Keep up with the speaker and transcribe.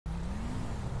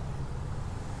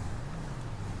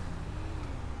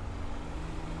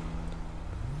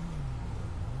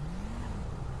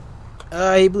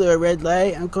He blew a red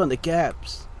light. I'm calling the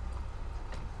cops.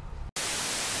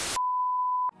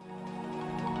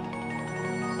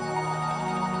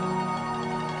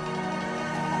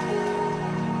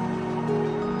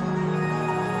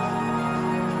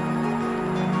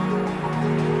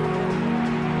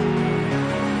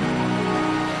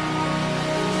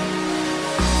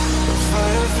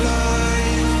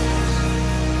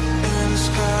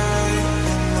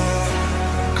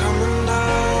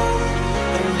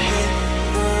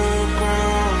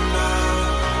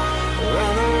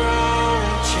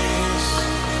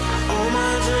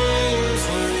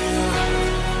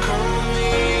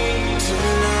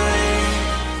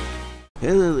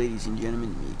 Hello ladies and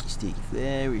gentlemen, Micky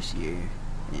Flowers here,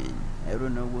 and I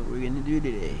don't know what we're gonna do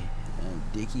today.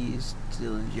 Dicky is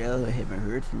still in jail. I haven't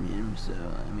heard from him, so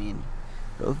I mean,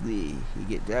 hopefully he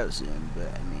gets out soon, but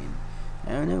I mean,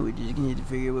 I don't know, we're just gonna have to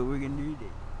figure out what we're gonna do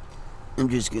today. I'm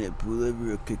just gonna pull over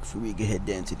real quick before we can head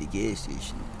down to the gas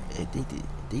station. I think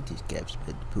this cop's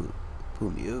about to pull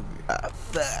me over. Ah,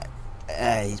 fuck.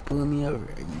 Ah, he's pulling me over.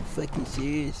 Are you fucking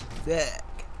serious?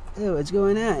 Fuck. Oh, what's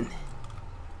going on?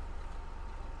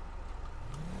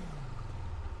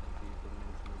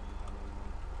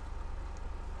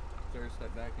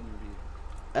 Step back in your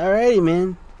view. Alrighty,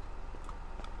 man.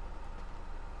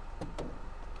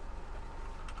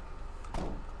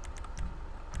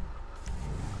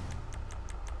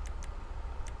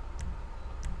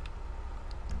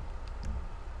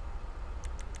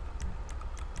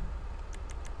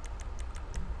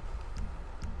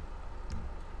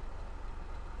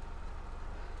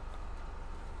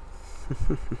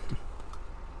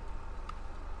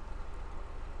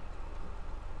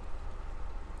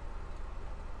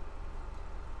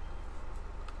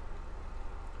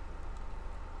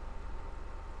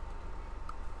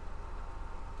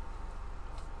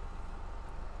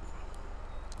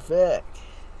 Fuck.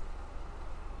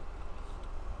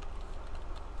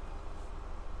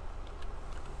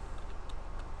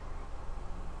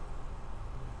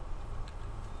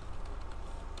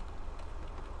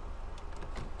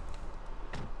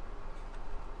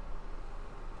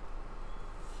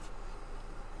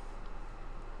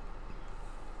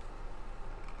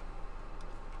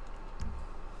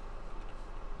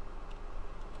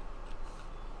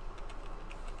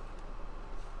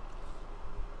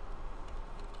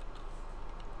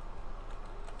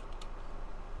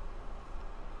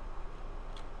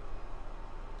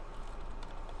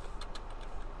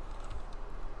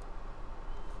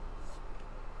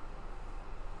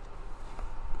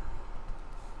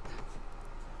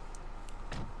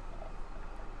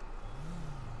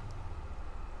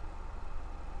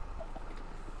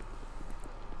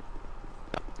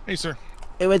 Hey, sir.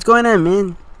 Hey, what's going on,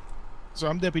 man? So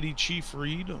I'm Deputy Chief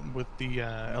Reed with the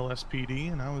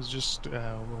LSPD, and I was just,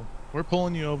 we're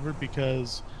pulling you over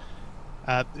because,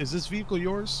 is this vehicle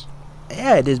yours?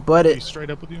 Yeah, I just bought Be it. straight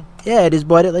up with you? Yeah, I just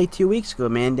bought it like 2 weeks ago,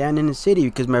 man, down in the city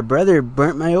because my brother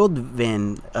burnt my old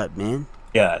van up, man.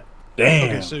 God damn.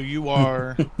 Okay, so you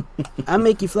are... I'm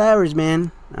Micky Flowers,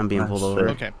 man. I'm being pulled over.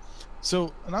 Okay.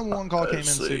 So, a 911 call came in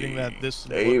stating that this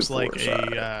looks like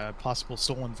a possible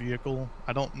stolen vehicle.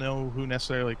 I don't know who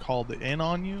necessarily called in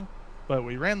on you, but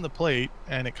we ran the plate,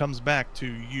 and it comes back to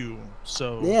you.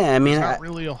 So, Yeah, I mean, there's not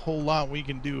really a whole lot we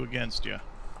can do against you.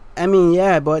 I mean,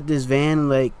 yeah, I bought this van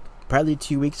like probably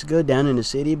 2 weeks ago down in the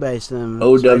city by some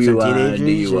OWI,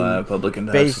 teenagers. DUI, public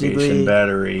intoxication,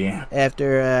 battery.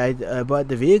 After I bought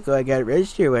the vehicle, I got it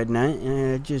registered and whatnot,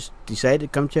 and I just decided to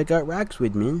come check out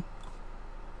Roxwood, man.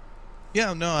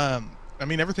 Yeah, no, I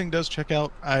mean, everything does check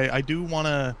out. I do want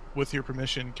to, with your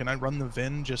permission, can I run the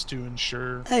VIN just to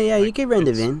ensure... Oh, yeah, like, you can run the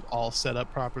it's VIN. all set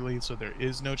up properly so there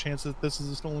is no chance that this is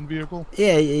a stolen vehicle?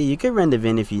 Yeah, you can run the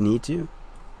VIN if you need to.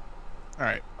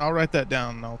 Alright, I'll write that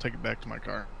down and I'll take it back to my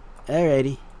car.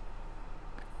 Alrighty.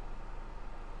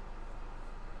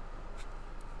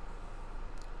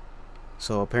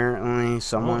 So apparently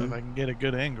someone... Well, if I can get a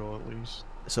good angle at least.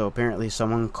 So apparently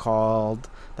someone called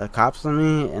the cops on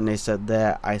me, and they said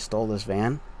that I stole this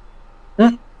van.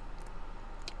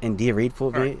 And Dia Reed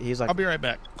pulled me. Right. He's like, I'll be right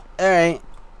back. all right.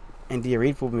 And Dia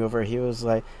Reed pulled me over. He was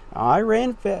like, oh, I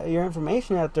ran your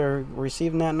information after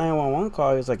receiving that 911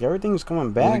 call. He was like, everything's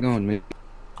coming back. How's it going, mate?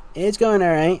 It's going all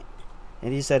right.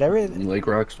 And he said everything. You like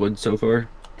Roxwood so far?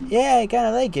 Yeah, I kind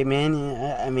of like it, man.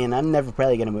 I mean, I'm never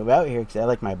probably going to move out here because I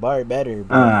like my bar better.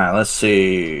 But... Let's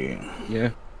see.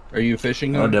 Yeah. Are you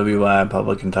fishing? OWI,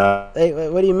 public intoxication. Hey,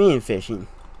 what do you mean fishing?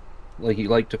 Like you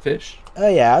like to fish? Oh,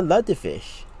 yeah, I'd love to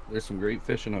fish. There's some great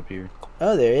fishing up here.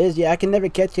 Oh, there is? Yeah, I can never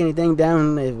catch anything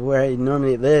down where I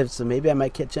normally live, so maybe I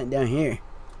might catch something down here.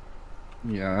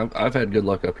 Yeah, I've had good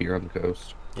luck up here on the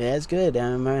coast. Yeah, that's good.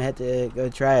 I might have to go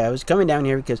try. I was coming down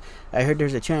here because I heard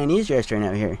there's a Chinese restaurant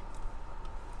out here.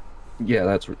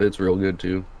 Yeah, it's real good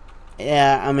too.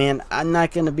 Yeah, I mean, I'm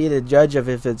not going to be the judge of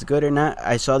if it's good or not.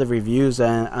 I saw the reviews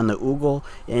on the Oogle,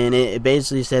 and it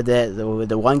basically said that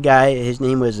the one guy, his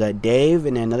name was Dave,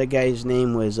 and another guy's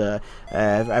name was,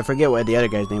 I forget what the other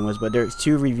guy's name was, but there's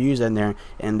 2 reviews on there,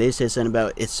 and they said something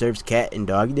about it serves cat and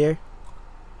dog there.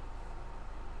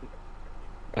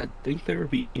 I think they were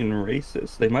being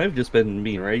racist. They might have just been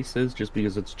being racist just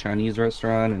because it's a Chinese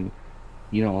restaurant and,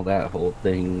 you know, that whole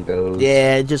thing goes.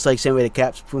 Yeah, just like same way the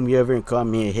cops pulled me over and called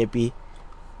me a hippie.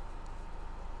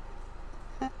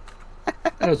 That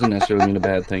doesn't necessarily mean a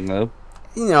bad thing, though.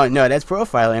 No, that's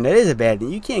profiling. That is a bad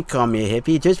thing. You can't call me a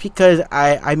hippie just because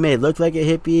I may look like a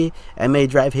hippie. I may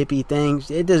drive hippie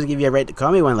things. It doesn't give you a right to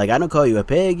call me one. Like, I don't call you a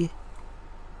pig.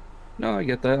 No, I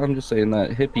get that. I'm just saying that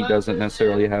hippie doesn't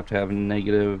necessarily have to have a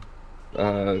negative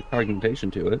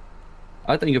connotation to it.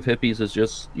 I think of hippies as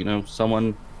just, you know,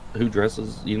 someone who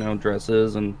dresses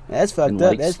and That's fucked and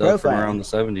up. likes That's stuff from profiling. around the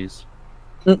 70s.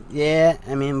 Yeah,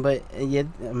 I mean, but yeah,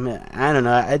 I don't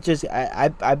know.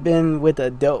 I've been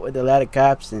dealt with a lot of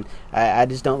cops, and I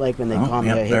just don't like when they call me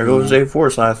a hippie. There goes Man. a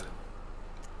Forsyth.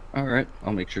 All right,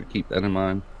 I'll make sure to keep that in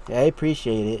mind. Yeah, I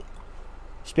appreciate it.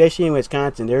 Especially in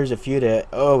Wisconsin, there's a few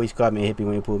that always called me a hippie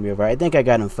when he pulled me over. I think I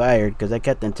got him fired because I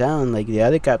kept on telling like the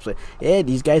other cops, like, "Yeah,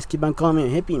 these guys keep on calling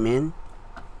me a hippie, man."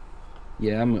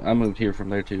 Yeah, I moved here from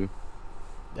there too.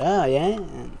 Oh yeah.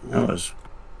 That was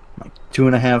like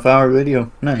 2.5-hour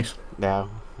video. Nice. No,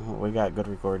 we got good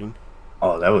recording.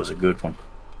 Oh, that was a good one.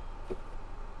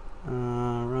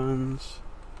 Runs.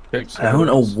 I don't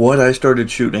know what I started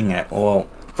shooting at. Well,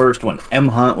 first one, M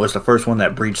Hunt was the first one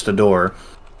that breached the door,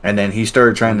 and then he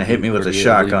started trying to hit me with a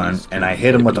shotgun, and I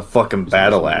hit him with a fucking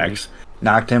battle axe,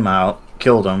 knocked him out,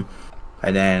 killed him,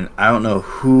 and then I don't know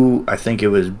who. I think it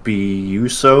was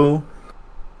Buso.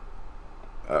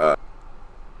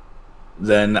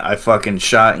 Then I fucking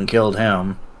shot and killed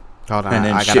him. Hold on, And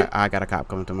then I got a cop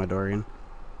coming to my door again.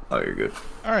 Oh, you're good.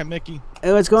 All right, Mickey.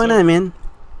 Hey, what's going on, man?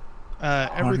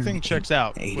 Everything checks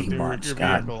out with 80 your months,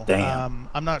 vehicle. god damn.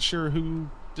 I'm not sure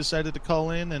who decided to call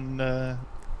in and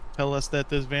tell us that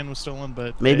this van was stolen,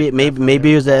 but Maybe it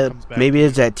was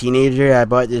that teenager I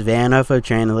bought this van off of,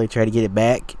 trying to try to get it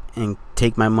back and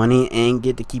take my money and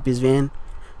get to keep his van.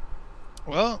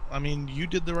 Well, I mean, you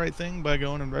did the right thing by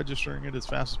going and registering it as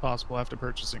fast as possible after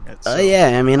purchasing it. Oh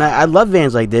yeah, I mean, I love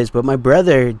vans like this, but my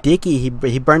brother Dicky, he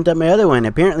burnt up my other one.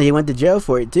 Apparently, he went to jail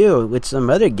for it too with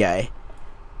some other guy.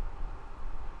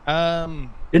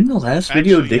 Didn't the last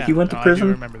video Dicky went to prison? I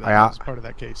do remember that. Yeah. It was part of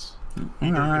that case. He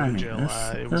did go to jail.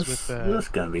 It was with That's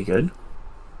gonna be good.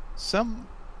 some.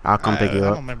 I'll come pick you I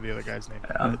up. don't remember the other guy's name.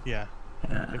 But yeah,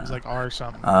 it was like R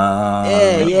something.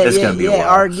 Yeah,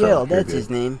 R. Gill, that's his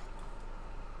name.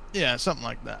 Yeah, something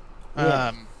like that.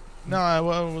 Yeah. No, I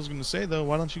was going to say, though,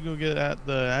 why don't you go get at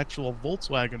the actual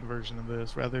Volkswagen version of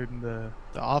this rather than the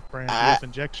off-brand DF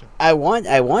injection? I want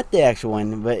the actual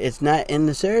one, but it's not in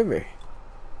the server.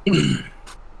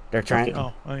 They're trying.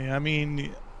 Oh, yeah, I mean...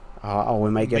 we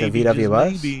might get maybe, a VW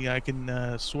bus? Maybe I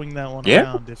can swing that one Yeah.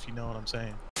 around, if you know what I'm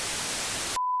saying.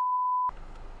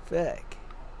 Fuck.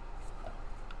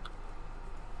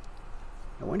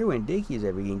 I wonder when Dicky's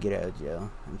ever gonna get out of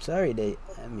jail. I'm sorry that,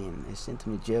 I sent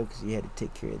him to jail because he had to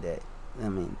take care of that. I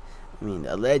mean,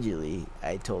 allegedly,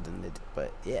 I told him that,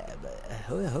 but yeah,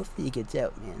 hopefully he gets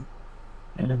out, man.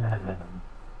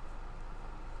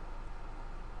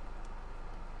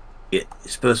 You're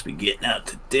supposed to be getting out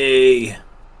today.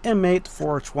 Inmate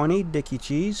 420, Dicky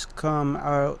Cheese, come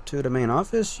out to the main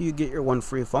office. You get your one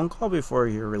free phone call before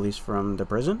you're released from the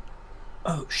prison.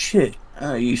 Oh shit.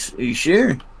 You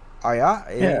sure? Oh yeah,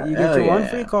 you get your one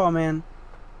free call, man.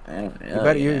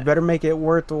 You better make it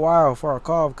worth the while for a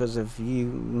call, because if you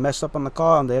mess up on the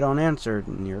call and they don't answer,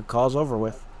 your call's over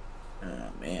with. Oh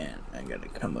man, I gotta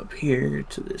come up here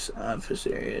to this office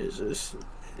area. Is this?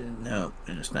 No,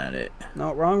 that's not it.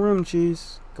 No, wrong room,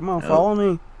 Cheese. Come on, follow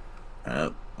me.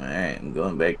 Oh, alright, I'm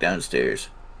going back downstairs.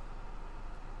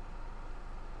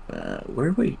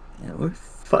 Where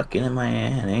fucking am I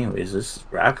at anyways? This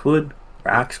Roxwood?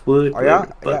 Roxwood? Oh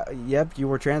yeah, yep, you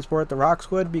were transported to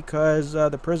Roxwood because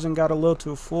the prison got a little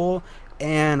too full,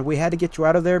 and we had to get you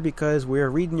out of there because we were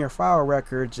reading your file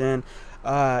records, and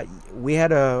we had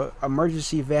to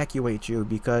emergency evacuate you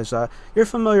because you're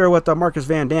familiar with Marcus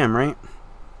Van Dam, right?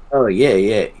 Oh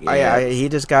yeah. Oh, yeah, he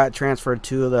just got transferred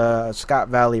to the Scott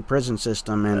Valley prison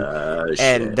system,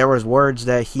 and there was words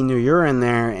that he knew you were in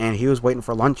there, and he was waiting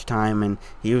for lunchtime, and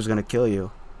he was gonna kill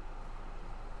you.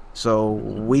 So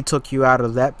we took you out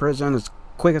of that prison as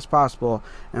quick as possible,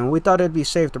 and we thought it'd be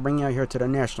safe to bring you out here to the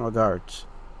National Guards.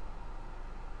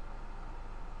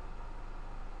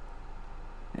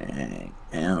 I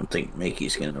don't think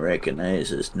Mickey's gonna recognize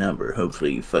this number.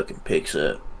 Hopefully he fucking picks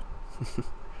up.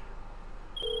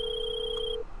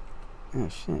 Oh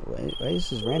shit, why is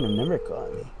this random number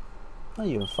calling me? I don't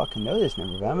even fucking know this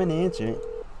number, but I'm gonna answer it.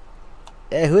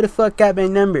 Hey, who the fuck got my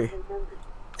number?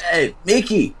 Hey,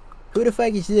 Mickey! Who the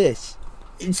fuck is this?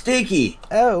 It's Dicky!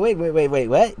 Oh, wait,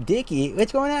 what? Dicky?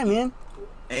 What's going on, man?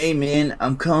 Hey, man,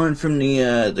 I'm calling from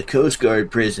the Coast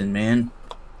Guard prison, man.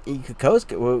 Coast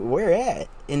Guard? Where at?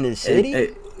 In the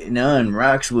city? No, in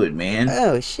Roxwood, man.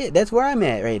 Oh, shit, that's where I'm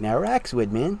at right now,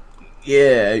 Roxwood, man.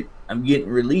 Yeah, I'm getting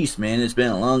released, man. It's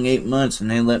been a long 8 months, and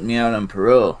they let me out on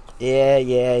parole. Yeah,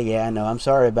 I know. I'm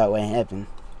sorry about what happened.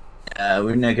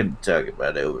 We're not going to talk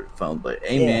about it over the phone, but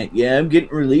hey, man, yeah, I'm getting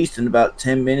released in about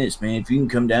 10 minutes, man. If you can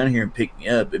come down here and pick me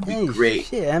up, it'd be great.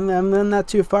 Shit, I'm not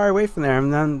too far away from there.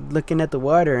 I'm looking at the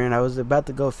water, and I was about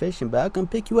to go fishing, but I'll come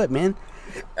pick you up, man.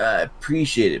 I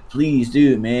appreciate it. Please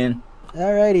do, man.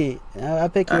 Alrighty, I'll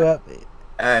pick you up.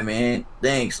 Alright, man.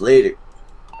 Thanks. Later.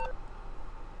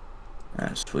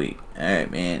 Ah, sweet.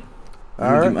 Alright, man.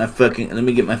 Let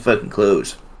me get my fucking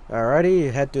clothes. Alrighty,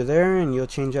 you head through there and you'll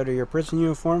change out of your prison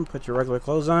uniform, put your regular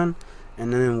clothes on,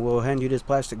 and then we'll hand you this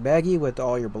plastic baggie with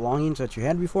all your belongings that you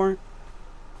had before.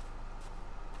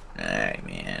 Alright,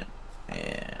 man.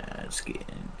 Yeah, let's get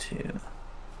into...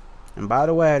 And by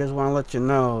the way, I just want to let you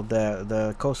know that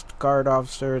the Coast Guard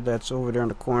officer that's over there in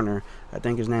the corner, I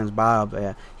think his name's Bob,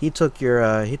 he took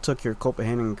your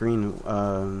Copenhagen green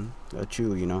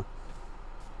chew, you know.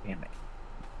 Damn it.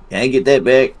 Can I get that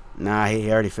back? Nah,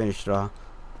 he already finished it all.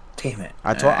 Damn it.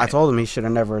 I told him he should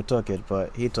have never took it,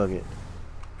 but he took it.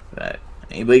 Right.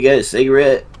 Anybody got a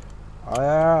cigarette? Oh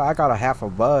yeah, I got a half a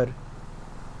bud.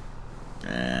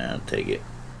 I'll take it.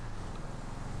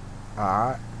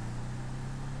 Alright.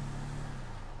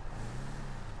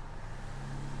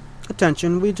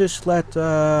 Attention, we just let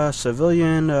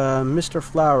civilian Mr.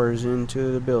 Flowers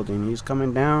into the building. He's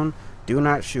coming down. Do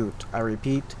not shoot. I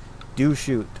repeat, do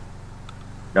shoot.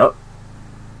 Nope.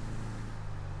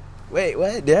 Wait,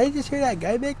 what? Did I just hear that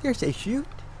guy back there say shoot?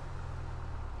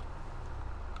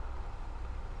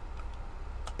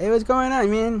 Hey, what's going on,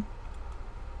 man?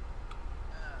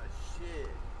 Oh, shit.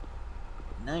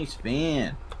 Nice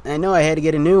van. I know I had to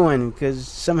get a new one because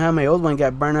somehow my old one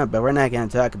got burned up, but we're not going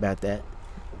to talk about that.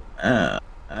 Oh,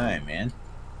 alright, man.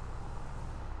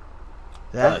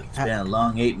 Fuck, it's been a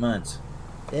long 8 months.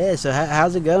 Yeah, so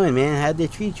how's it going, man? How'd they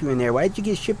treat you in there? Why'd you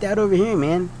get shipped out over here,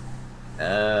 man?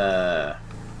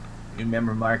 You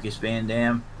remember Marcus Van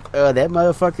Dam? Oh, that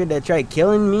motherfucker that tried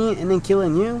killing me and then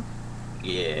killing you?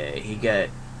 Yeah, he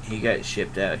got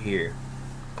shipped out here.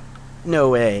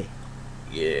 No way.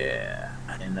 Yeah,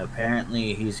 and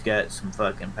apparently he's got some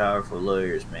fucking powerful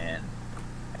lawyers, man.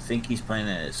 I think he's planning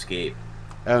an escape.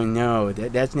 Oh no,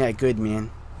 that's not good,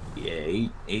 man. Yeah,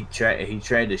 he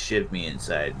tried to ship me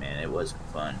inside, man. It wasn't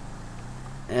fun.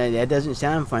 That doesn't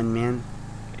sound fun, man.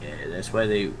 Yeah, that's why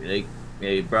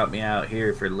they brought me out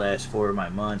here for the last 4 of my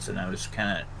months, and I was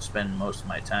kind of spending most of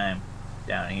my time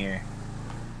down here.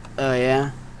 Oh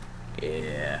yeah?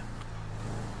 Yeah.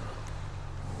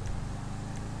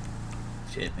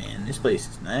 Shit, man, this place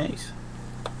is nice.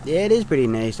 Yeah, it is pretty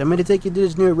nice. I'm gonna take you to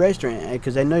this new restaurant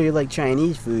because I know you like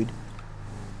Chinese food.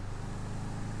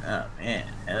 Oh man,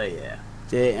 hell yeah.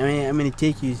 So, I'm gonna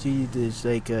take you to this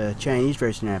Chinese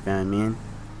restaurant I found, man.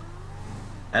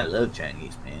 I love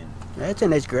Chinese, man. That's a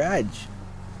nice garage.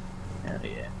 Hell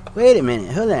yeah. Wait a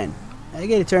minute, hold on. I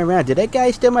gotta turn around. Did that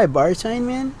guy steal my bar sign,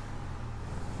 man?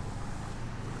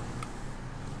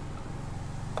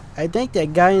 I think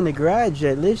that guy in the garage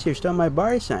that lives here stole my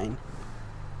bar sign.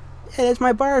 Yeah, that's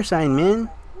my bar sign, man.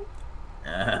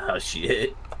 Oh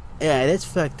shit. Yeah, that's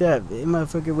fucked up. That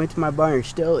motherfucker went to my bar and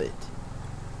stole it.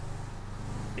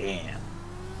 Damn.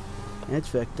 That's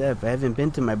fucked up. I haven't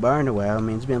been to my bar in a while. I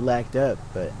mean, it's been locked up,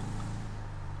 but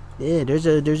yeah, there's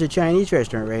a Chinese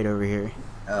restaurant right over here.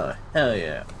 Oh, hell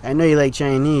yeah. I know you like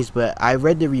Chinese, but I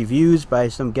read the reviews by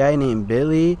some guy named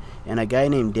Billy and a guy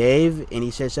named Dave, and he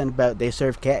said something about they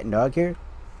serve cat and dog here.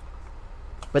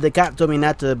 But the cop told me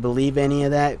not to believe any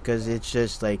of that because it's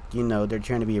just like, you know, they're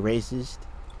trying to be racist.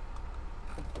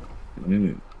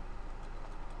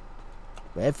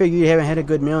 But I figure you haven't had a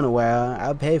good meal in a while.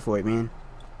 I'll pay for it, man.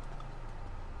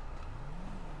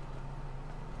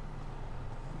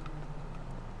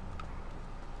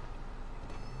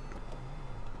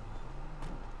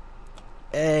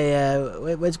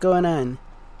 Hey, what's going on?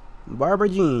 Barbara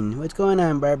Jean, what's going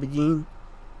on, Barbara Jean?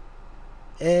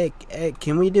 Hey,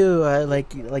 can we do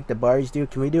like the bars do?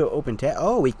 Can we do an open tap?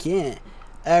 Oh, we can't.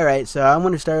 Alright, so I'm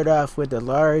going to start off with a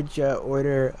large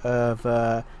order of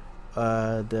the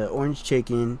orange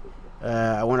chicken.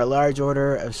 I want a large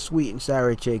order of sweet and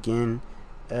sour chicken.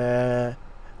 I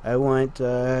want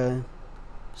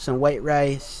some white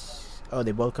rice. Oh,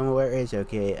 they both come with white rice?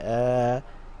 Okay.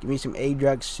 Give me some egg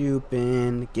drop soup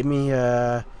and give me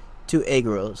 2 egg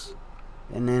rolls.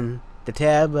 And then the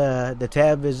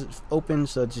tab is open,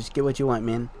 so just get what you want,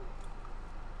 man.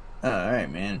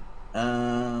 Alright, man.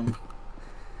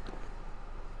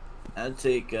 I'll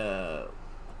take hot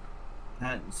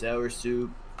and sour soup,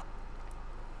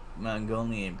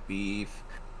 Mongolian beef,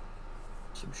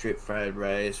 some shrimp fried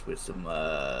rice with some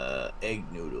egg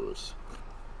noodles.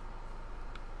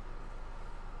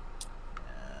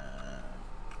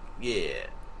 Yeah.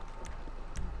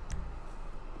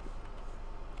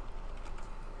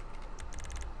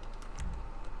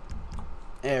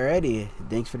 Alrighty,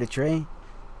 thanks for the tray.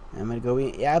 I'm gonna go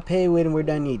eat. Yeah, I'll pay when we're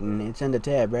done eating. It's on the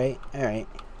tab, right? Alright.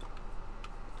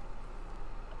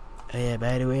 Oh yeah,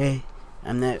 by the way,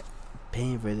 I'm not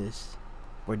paying for this.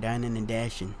 We're dining and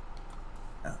dashing.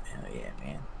 Oh, hell yeah,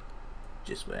 man.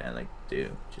 Just what I like to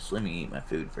do. Just let me eat my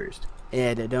food first.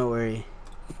 Yeah, don't worry.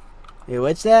 Hey,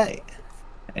 what's that?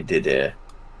 I did a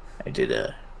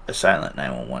silent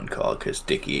 911 call because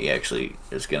Dicky actually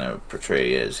is gonna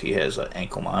portray as he has an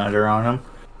ankle monitor on him.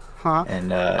 Huh?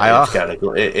 And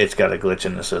it's got a glitch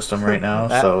in the system right now,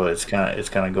 so it's kind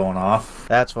of going off.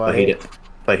 That's funny.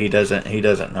 But he doesn't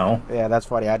know. Yeah, that's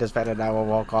funny. I just had a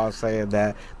 911 call saying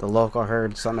that the local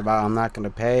heard something about I'm not gonna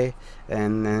pay,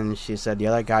 and then she said the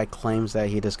other guy claims that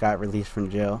he just got released from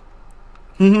jail.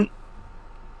 Yeah,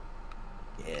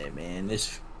 man,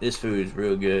 this food is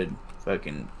real good.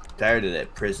 Fucking tired of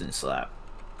that prison slop.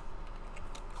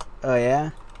 Oh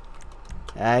yeah?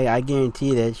 I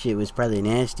guarantee that shit was probably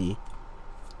nasty.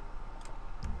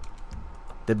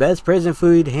 The best prison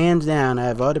food, hands down,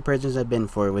 out of all the prisons I've been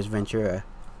for, was Ventura.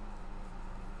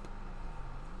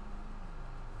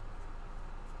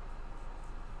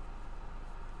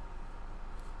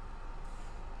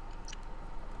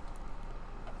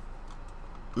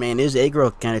 Man, this egg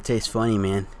roll kind of tastes funny,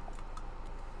 man.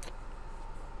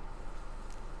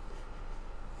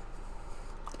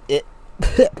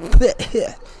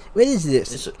 What is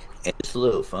this? It's a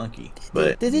little funky,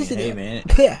 but hey, man.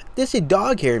 This is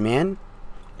dog hair, man.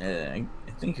 I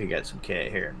think I got some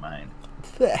cat hair in mine.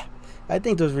 I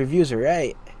think those reviews are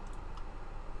right.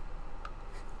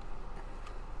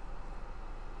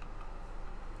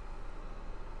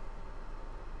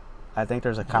 I think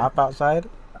there's a cop outside.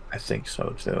 I think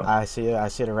so too. I see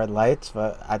the red lights,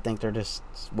 but I think they're just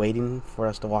waiting for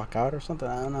us to walk out or something.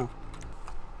 I don't know.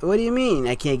 What do you mean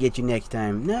I can't get you next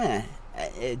time? Nah.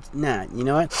 Nah, you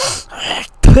know what?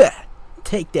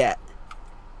 Take that.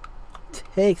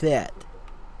 Take that.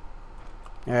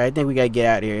 Alright, I think we gotta get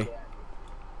out of here.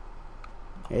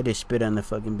 I just spit on the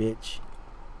fucking bitch.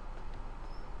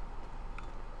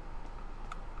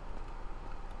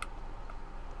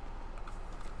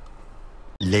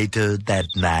 Later that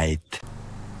night.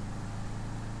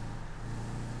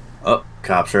 Oh,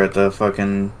 cops are at the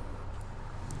fucking...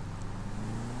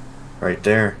 right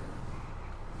there.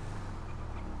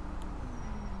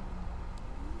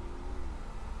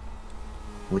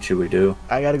 What should we do?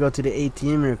 I gotta go to the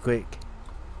ATM real quick.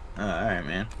 Alright,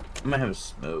 man. I might have a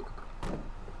smoke.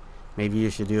 Maybe you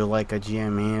should do like a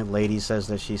GME. Lady says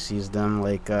that she sees them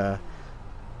like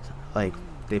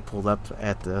they pulled up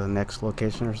at the next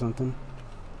location or something.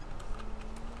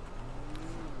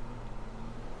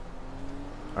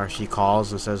 Or she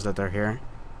calls and says that they're here.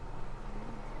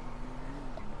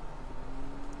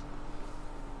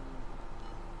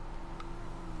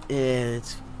 Yeah,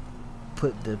 let's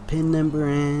put the PIN number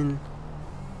in.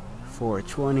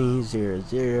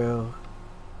 42000.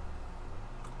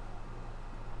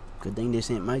 Good thing this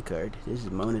ain't my card. This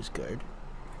is Mona's card.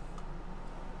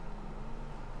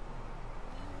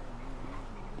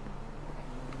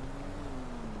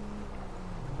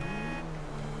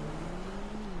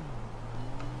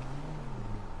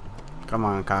 Come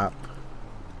on, cop.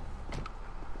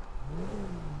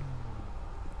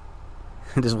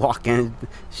 Just walk in.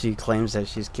 She claims that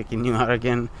she's kicking you out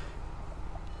again.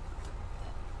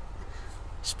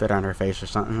 Spit on her face or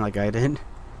something like I did.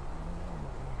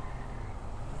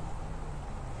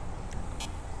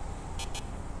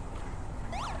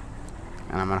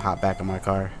 And I'm gonna hop back in my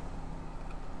car.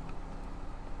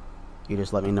 You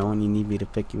just let me know when you need me to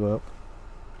pick you up.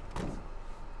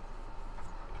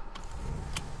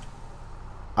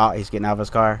 Oh, he's getting out of his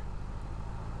car.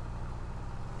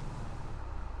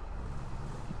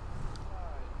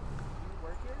 You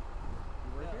work here?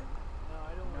 You work here? No,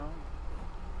 I don't know.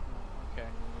 Okay.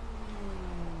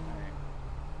 Alright.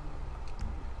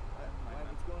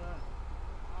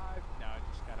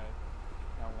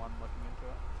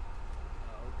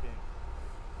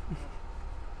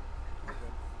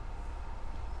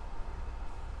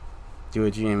 Do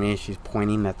what you mean? She's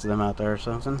pointing at them out there or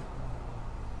something.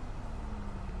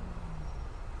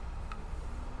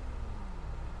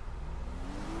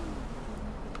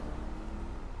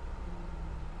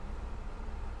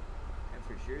 I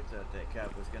for sure thought that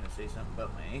cop was gonna say something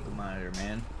about my ankle monitor,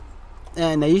 man.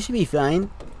 No, you should be fine.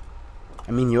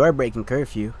 I mean, you are breaking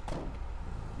curfew.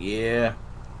 Yeah.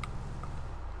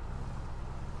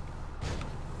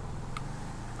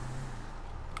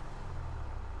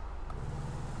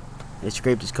 They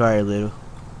scraped his car a little.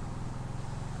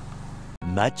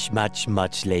 Much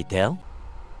later.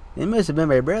 It must have been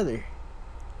my brother.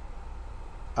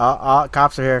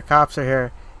 Cops are here. Cops are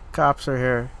here. Cops are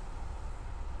here.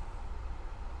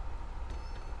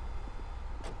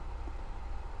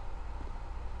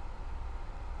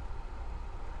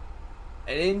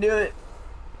 I didn't do it.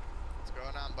 What's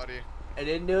going on, buddy? I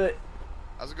didn't do it.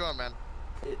 How's it going, man?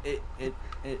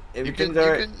 Everything's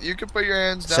alright. You can put your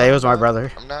hands down. Say it was my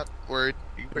brother. I'm not worried.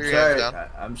 You can put your Sorry. hands down.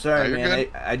 I'm sorry, No, you're man.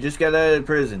 good. I just got out of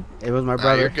prison. It was my No,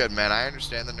 brother. you're good, man. I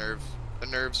understand the nerve. The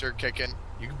nerves are kicking.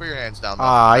 You can put your hands down.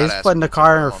 He's putting the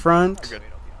car in front. You're good.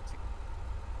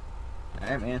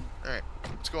 Alright, man. Alright.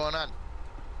 What's going on?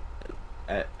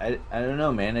 I don't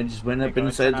know, man. I just went up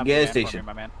inside the gas station.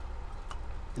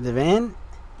 The van?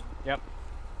 Yep.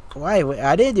 Why?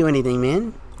 I didn't do anything,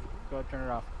 man. Go ahead, turn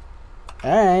it off.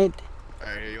 Alright.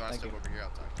 Alright, here, you want to step over here? I'll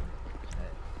talk to you real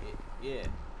quick. Yeah.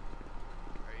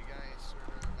 Are you got any sort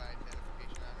of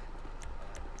identification on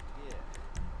you? Yeah.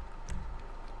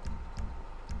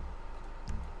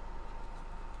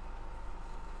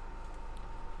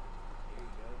 Here you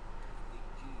go. Big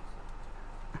cheese.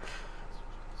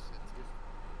 It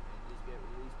just got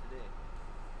released today.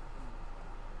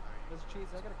 Mr. Cheese,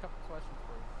 I got a couple questions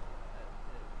for you.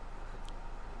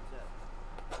 What's up?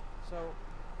 So,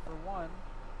 for one,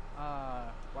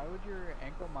 why would your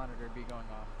ankle monitor be going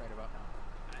off right about now?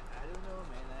 I don't know,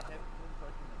 man. I haven't been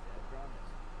fucking with that. I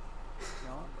promise.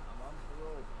 No? I'm on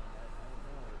parole, man. I don't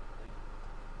know. Like,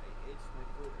 I itched my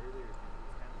foot earlier because it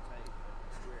was kind of tight. But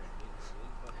I swear, it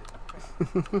ain't fucking.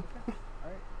 Okay.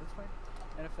 Alright, that's fine.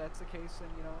 And if that's the case,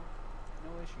 then,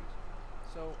 no issues.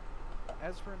 So,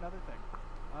 as for another thing,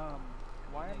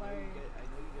 why am I... I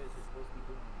know you guys are supposed to be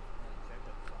doing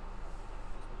checkups on them.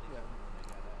 That's what they told me when I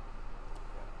got out.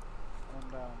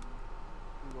 And,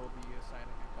 we will be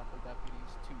assigning a couple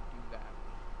deputies to do that.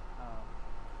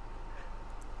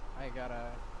 I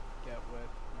gotta get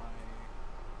with my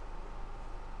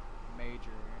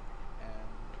major and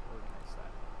organize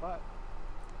that. But,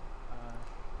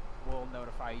 we'll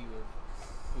notify you of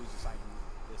who's assigned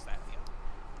this, that, and the other.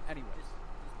 Anyways.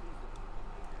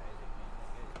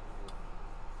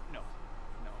 No.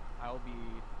 I'll be,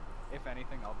 if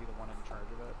anything, I'll be the one in charge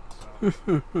of it. So,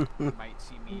 you might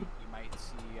see me, you might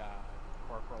see,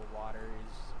 Corporal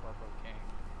Waters, Corporal King,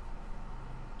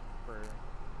 for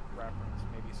reference,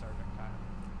 maybe Sergeant Kyle.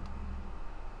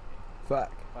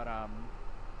 Fuck. But,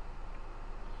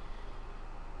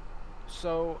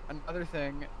 so, another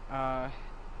thing, I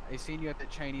seen you at the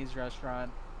Chinese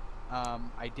restaurant.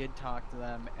 I did talk to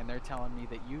them, and they're telling me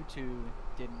that you two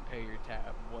didn't pay your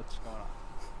tab. What's going on?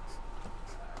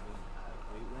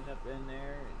 We went up in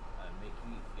there, and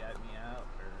Mickey got me out,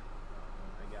 or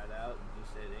when I got out, and he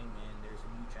said, "Hey man, there's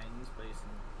a new Chinese place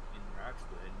in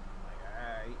Roxwood." And I'm like,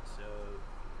 "Alright, so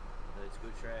let's go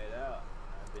try it out."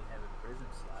 I've been having prison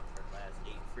slop for the last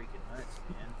 8 freaking months,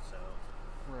 man. So,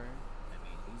 Right. I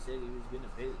mean, he said he was gonna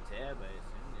pay the tab. I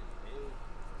assumed it's paid.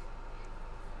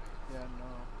 Yeah, no.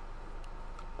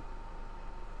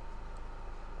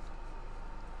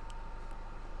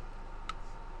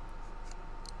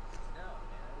 No,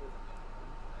 man, I wasn't gonna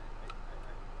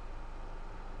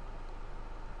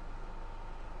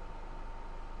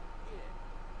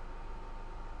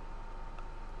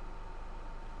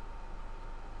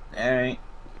yeah. Alright.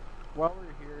 While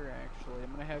we're here, actually,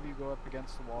 I'm gonna have you go up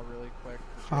against the wall really quick.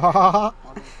 I'm gonna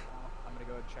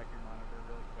go and check your monitor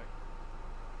really quick.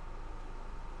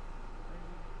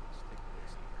 Let's take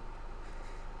this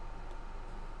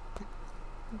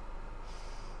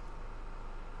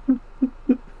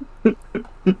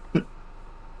here.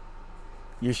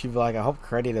 You should be like, I hope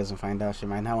Creddy doesn't find out. She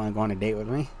might not want to go on a date with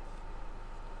me.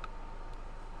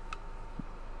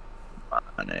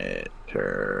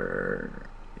 Monitor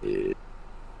is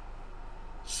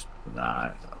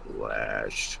not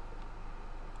lashed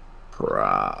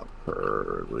properly,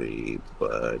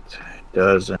 but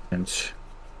doesn't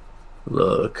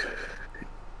look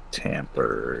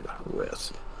tampered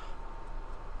with.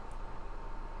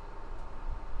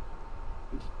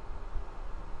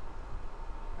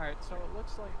 Alright, so it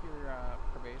looks like your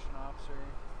probation officer,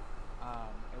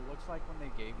 it looks like when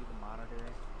they gave you the monitor,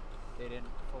 they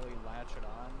didn't fully latch it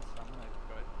on, so I'm gonna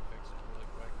go ahead and fix it really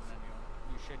quick, and then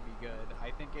you should be good. I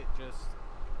think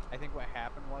what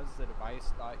happened was the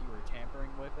device thought you were tampering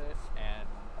with it, and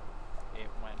it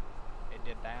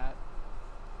did that.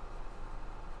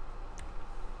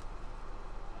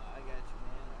 I got you,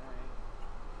 man. All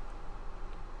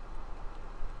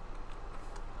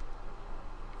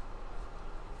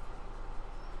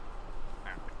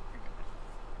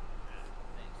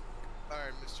right.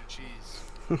 Alright, Mr. Cheese.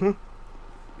 Here's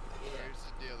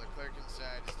the deal. The clerk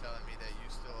inside is telling me that you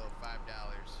still owe $5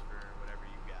 for whatever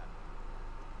you got.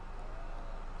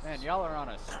 Man, y'all are on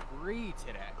a spree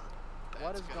today.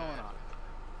 What is That's going gonna on?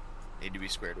 Need to be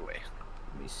squared away.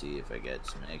 Let me see if I got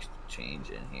some extra change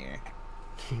in here.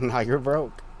 Now you're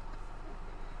broke.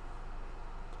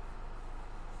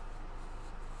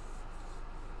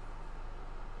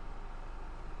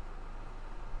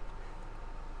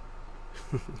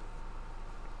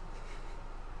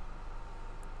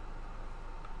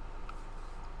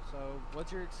 So,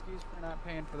 what's your excuse for not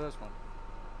paying for this one?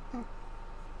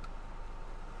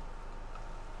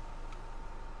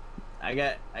 I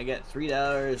got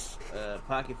 $3, a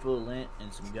pocket full of lint,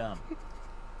 and some gum.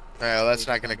 Alright, well, that's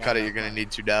not gonna cut it. You're gonna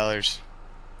need $2. Maybe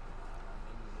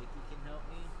Micky can help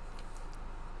me.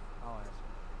 I'll ask him.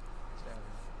 Stay over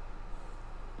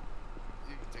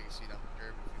here. You can take a seat on the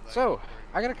curb if you like. So,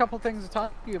 I got a couple things to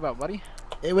talk to you about, buddy.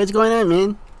 Hey, what's going on,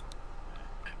 man?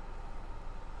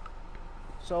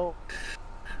 So,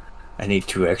 I need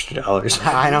 $2 extra.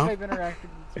 I know. I've interacted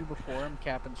with you before. I'm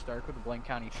Captain Stark with the Blaine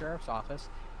County Sheriff's Office.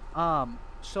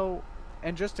 So,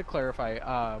 and just to clarify,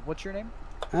 what's your name?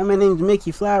 My name's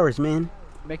Mickey Flowers, man.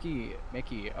 Mickey,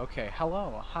 okay,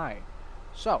 hello, hi.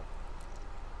 So,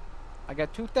 I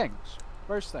got two things.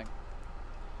 First thing,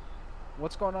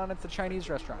 what's going on at the Chinese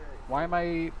restaurant? Why am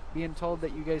I being told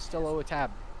that you guys still owe a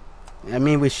tab? I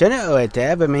mean, we shouldn't owe a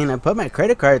tab. I mean, I put my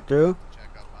credit card through. Check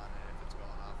up on it if it's going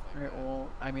off like Alright, well,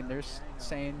 I mean, they're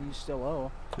saying you still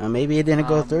owe. Maybe it didn't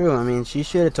go through. I mean, she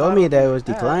should have told me that it was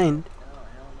declined.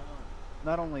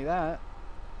 Not only that,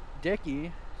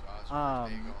 Dicky,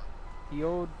 he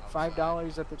owed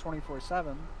 $5 at the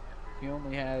 24/7. He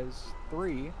only has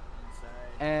 $3,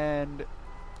 and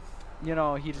you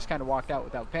know he just kind of walked out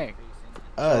without paying.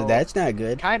 Oh, So, that's not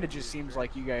good. Kind of just seems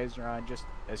like you guys are on just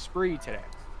a spree today.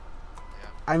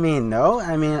 I mean, no.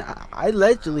 I mean, I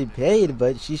allegedly paid,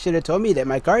 but she should have told me that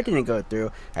my card didn't go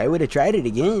through. I would have tried it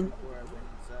again.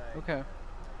 Okay.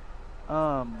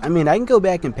 I mean, I can go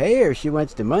back and pay her if she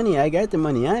wants the money. I got the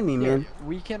money on me, man.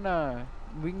 we can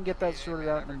get that sorted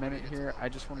out in a minute here. I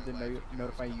just wanted to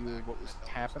notify you of what was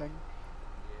happening,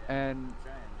 and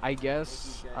I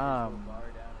guess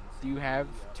do you have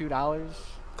 $2?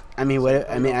 I mean, what?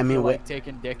 I mean, what? Like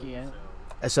taking Dicky in?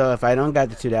 So if I don't got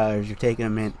the $2, you're taking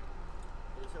them in.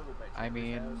 I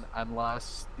mean,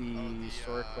 unless the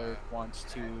store clerk wants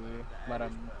to let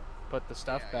him put the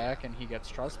stuff back and he gets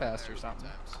trespassed or something.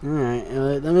 Alright,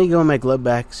 let me go in my glove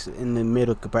box in the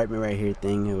middle compartment right here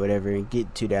thing or whatever and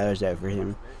get $2 out for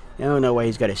him. I don't know why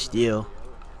he's got to steal.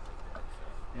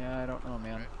 Yeah, I don't know,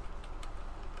 man.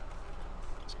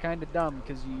 It's kind of dumb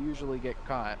because you usually get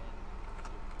caught.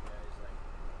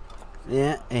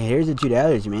 Yeah, and here's the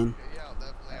 $2, man. Yeah, I'll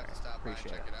definitely have to stop by and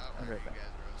Appreciate check it. it out. I'll be right You back. guys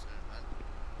are listening,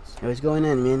 man. What's going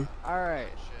on, man? Alright.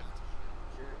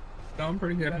 I'm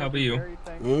pretty good. How about you?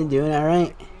 Yeah, doing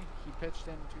alright. He pitched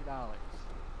in $2.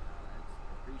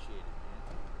 Appreciate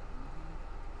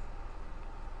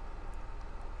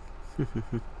it,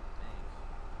 man.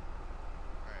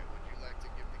 Alright, would you like to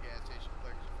give the gas station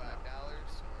clerk $5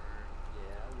 or?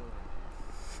 Yeah,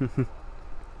 I will.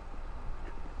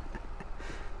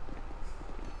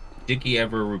 Dicky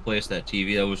ever replace that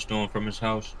TV that was stolen from his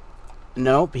house?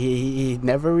 Nope, he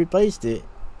never replaced it.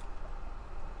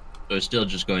 So it's still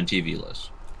just going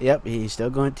TV-less. Yep, he's still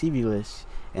going TV-less.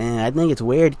 And I think it's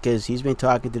weird because he's been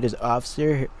talking to this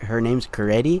officer. Her name's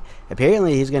Coretti.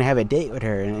 Apparently, he's going to have a date with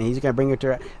her, and he's going to bring her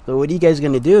to... So what are you guys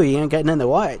going to do? You ain't got nothing to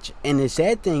watch. And the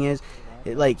sad thing is,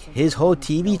 like, his whole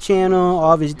TV channel,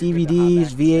 all of his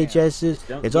DVDs,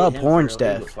 VHSs, it's all porn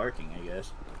stuff. Parking, I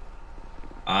guess.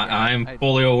 I'm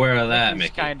fully aware of that,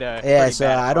 Mickey. Yeah, so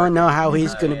I don't know how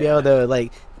he's going to be able to,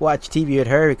 like, watch TV with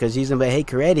her because he's going to be, hey,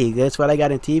 Coretti, that's what I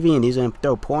got on TV, and he's going to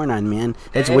throw porn on me, man.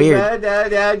 That's weird. Yeah,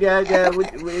 that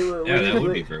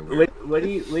would be very weird. What are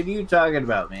you talking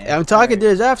about, man? I'm talking to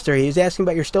his officer. He was asking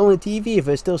about your stolen TV, if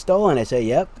it's still stolen. I say,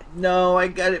 yep. No, I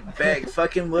got it back.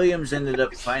 Fucking Williams ended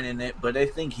up finding it, but I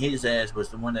think his ass was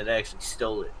the one that actually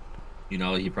stole it. You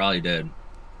know, he probably did.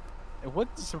 It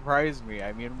wouldn't surprise me.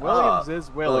 I mean, Williams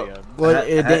is Williams. Well,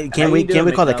 can we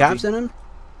call the cops on him?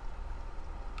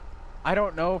 I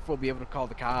don't know if we'll be able to call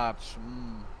the cops.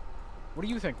 What do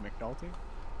you think, McNulty?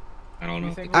 I don't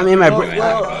know. I mean, my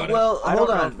well, I don't hold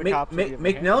know on. if the cops would give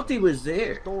a hand. McNulty was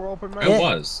there. Door open, I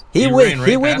was. He ran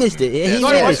right witnessed past it. me. Yeah, he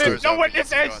Yeah, witnessed it. No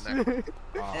witnesses.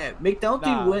 Yeah,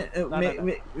 McNulty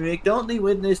Nah, McNulty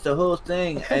witnessed the whole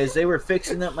thing as they were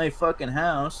fixing up my fucking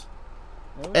house.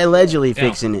 Allegedly Yeah,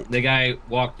 fixing it. The guy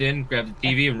walked in, grabbed the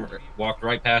TV, and walked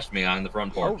right past me on the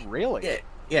front Oh, porch. really?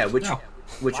 Yeah, which No.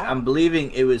 I'm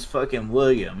believing it was fucking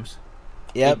Williams.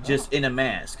 Yep. Just in a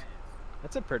mask.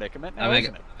 That's a predicament I now, mean,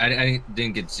 isn't it? I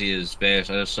didn't get to see his face.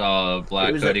 I just saw a black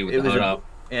It was hoodie with the hood up.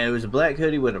 Yeah, it was a black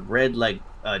hoodie with a red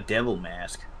devil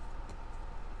mask.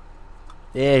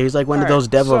 Yeah, he's like one of Alright, those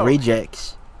devil so-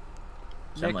 rejects.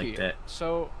 Something like Mickey, that.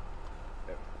 So,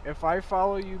 if I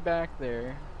follow you back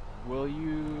there, will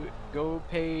you go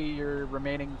pay your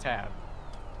remaining tab?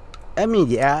 I mean,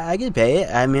 yeah, I can pay it.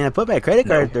 I mean, I put my credit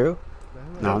card through.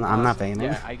 No, I'm not paying it.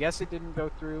 Yeah, I guess it didn't go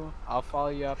through. I'll follow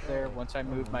you up there. Once I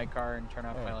move my car and turn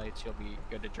off my lights, you'll be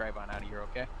good to drive on out of here,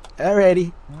 okay?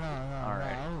 Alrighty.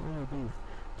 Alright.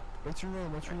 What's your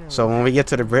name? What's your name? So when we get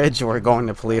to the bridge, we're going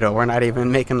to Toledo. We're not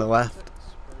even making the left.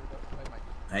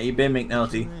 How you been,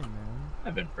 McNulty?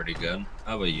 I've been pretty good.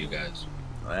 How about you guys?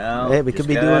 Well, Hey, we just could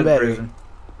be got doing out of better. prison.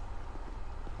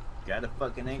 Got a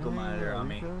fucking ankle monitor on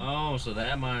me. Oh, so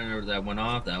that monitor that went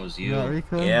off, that was you.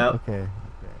 Yep. Okay.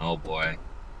 Oh boy.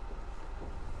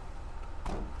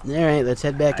 Alright, let's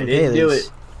head back I and pay didn't do this.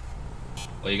 it.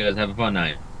 Well, you guys have a fun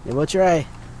night. Yeah, we'll try.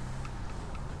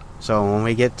 So when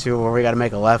we get to where we gotta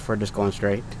make a left, we're just going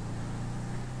straight.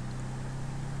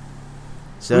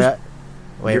 So Who's- that,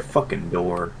 wait, Your fucking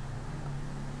door.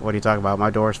 what are you talking about? My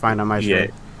door's fine on my Yeah.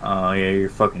 street. Oh yeah, your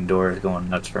fucking door is going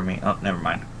nuts for me. Oh, never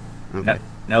mind. Okay.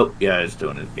 Nope. Yeah, it's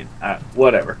doing it again.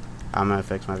 Whatever. I'm gonna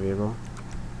fix my vehicle.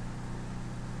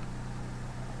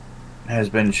 Has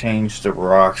been changed to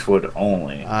Roxwood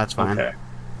only. That's fine. Okay.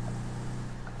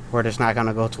 We're just not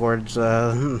gonna go towards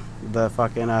the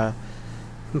fucking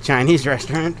Chinese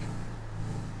restaurant.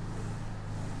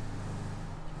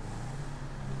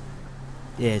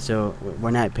 Yeah, so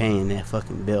we're not paying that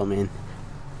fucking bill, man.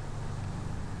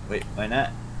 Wait, why not?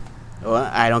 Well,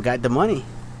 I don't got the money.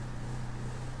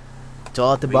 It's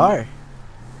all at the Wait. bar.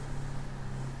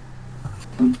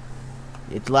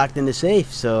 It's locked in the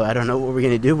safe, so I don't know what we're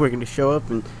gonna do. We're gonna show up,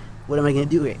 and what am I gonna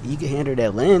do? You can hand her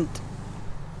that lint.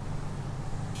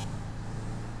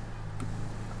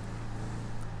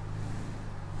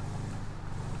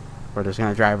 We're just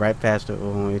gonna drive right past it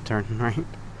when we turn right.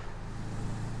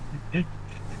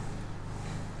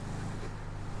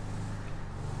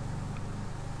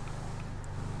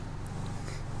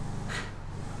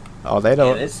 Oh, they Yeah,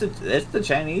 don't. that's the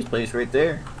Chinese place right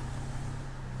there.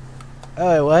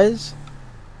 Oh, it was?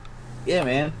 Yeah,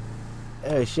 man.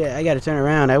 Oh shit, I gotta turn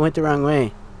around. I went the wrong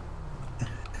way.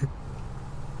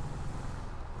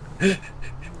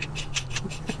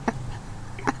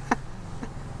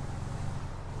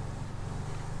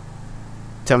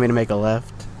 Tell me to make a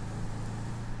left.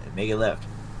 Make it left.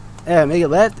 Yeah, make it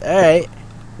left? Alright.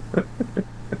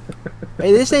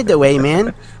 Hey, this ain't the way,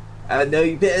 man. No,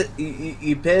 you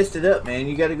passed it up, man.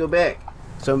 You got to go back.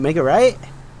 So make it right?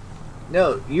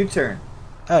 No, U-turn.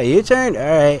 Oh, you turned?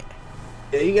 Alright.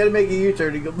 Yeah, you got to make a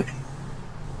U-turn to go back.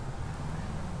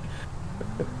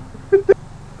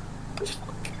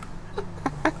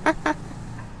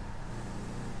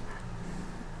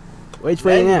 Which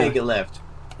way Then now? make it left.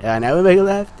 Yeah, now we make a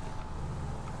left.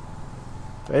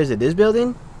 Where is it? This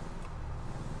building?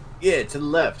 Yeah, to the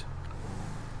left.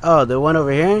 Oh, the one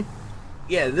over here?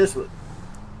 Yeah, this one.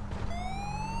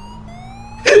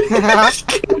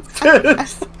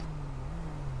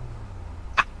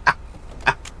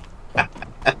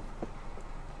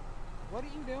 What are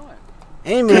you doing?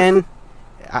 Hey, man.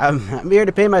 I'm here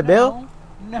to pay my bill.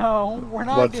 No, we're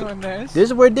not What's- doing this. This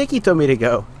is where Dicky told me to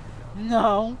go.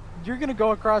 No, you're gonna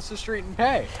go across the street and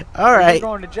pay. Alright. You're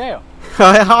going to jail.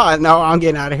 No, I'm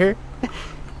getting out of here.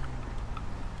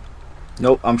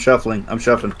 Nope, I'm shuffling. I'm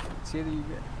shuffling. It's either you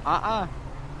get,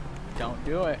 don't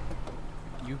do it.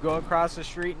 You go across the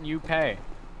street and you pay.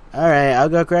 Alright, I'll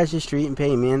go across the street and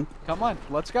pay, man. Come on,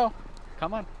 let's go.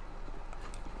 Come on.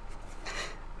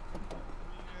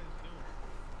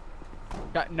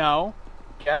 No.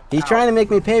 Get He's out. trying to make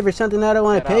me pay for something I don't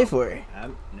want to Get pay out. for.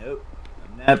 Nope.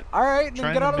 I'm not. All right, then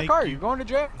Trying get to out of the make car. you- You're going to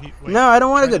jail. No, I don't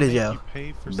want to go to Trying jail. make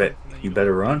you pay for Bet something that you don't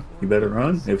better want run. to. You better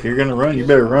run. If you're gonna run, you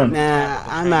better run. Nah,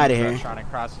 I'm out of here. Restaurant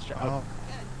across the street. Oh.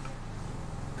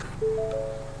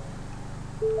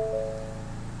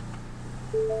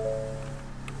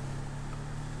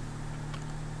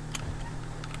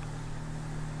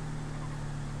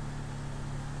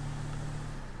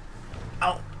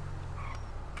 Ow.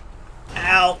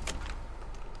 Ow.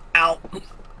 Ow.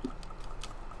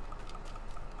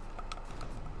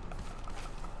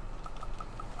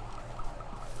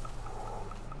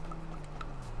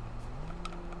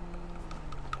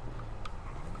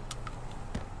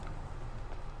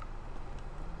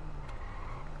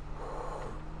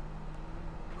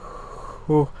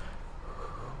 Ooh.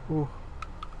 Ooh.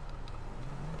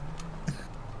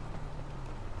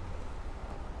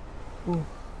 Ooh.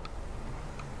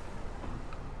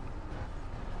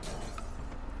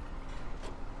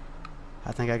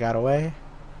 I think I got away.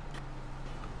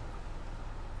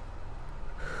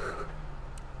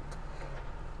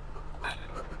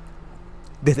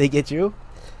 Did they get you?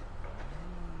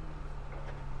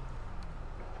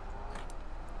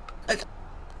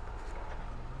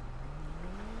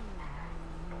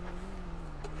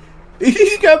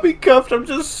 He got me cuffed. I'm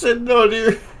just sitting on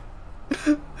here.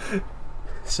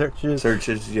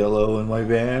 Searches yellow in my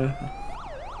van.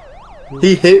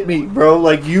 He hit me, bro.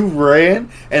 Like, you ran,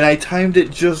 and I timed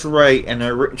it just right, and I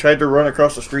tried to run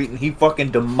across the street, and he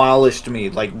fucking demolished me.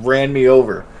 Like, ran me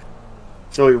over.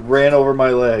 So he ran over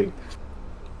my leg.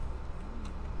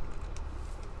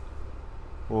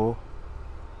 Oh.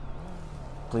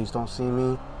 Please don't see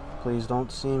me. Please don't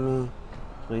see me.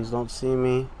 Please don't see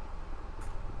me.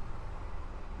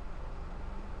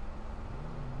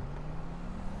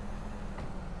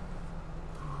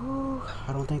 Whew,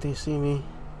 I don't think they see me.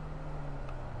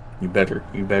 You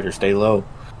better stay low.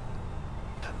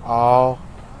 Oh.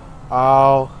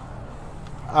 Oh.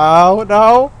 Oh,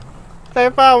 no. They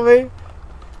found me.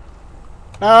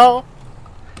 No.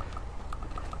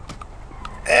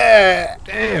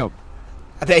 Damn.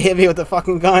 They hit me with the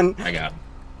fucking gun. I got him.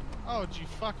 Oh, did you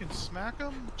fucking smack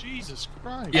him? Jesus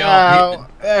Christ. Ow,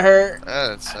 that hurt.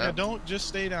 That's Yeah, don't just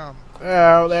stay down.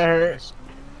 Oh, that hurt.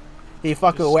 He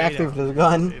fucking Just whacked stay me with down. his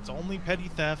gun. It's only petty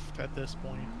theft at this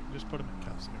point. Just put him in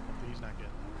cuffs. He's not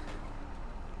getting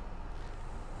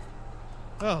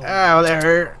it. Oh. Ow, that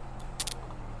hurt.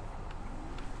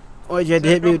 Why'd you have to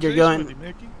hit me with your gun?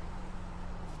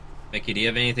 Mickey, do you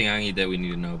have anything on you that we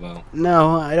need to know about?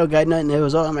 No, I don't got nothing. It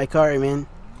was all in my car, man.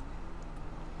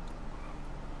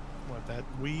 What, that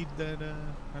weed that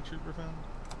that trooper found?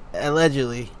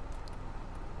 Allegedly.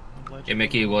 Hey,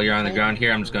 Mickey, while you're on the ground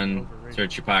here, I'm just going to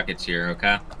search your pockets here,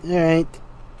 okay? Alright.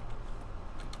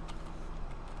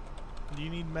 Do you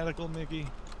need medical, Mickey?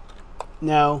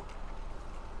 No.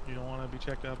 You don't want to be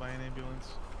checked out by an ambulance?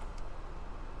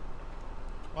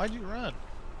 Why'd you run?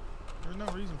 There's no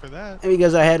reason for that.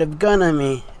 Because I had a gun on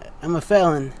me. I'm a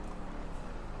felon.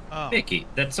 Oh. Mickey,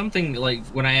 that's something, like,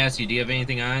 when I asked you, do you have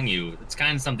anything on you? It's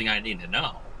kind of something I need to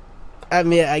know. I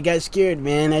mean, I got scared,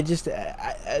 man.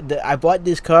 I bought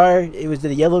this car. It was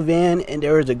the yellow van, and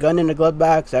there was a gun in the glove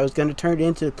box. I was going to turn it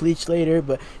into the police later,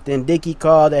 but then Dicky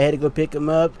called. I had to go pick him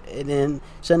up, and then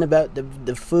something about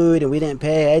the food, and we didn't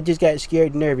pay. I just got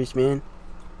scared and nervous, man.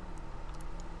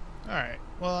 All right.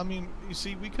 Well, I mean, you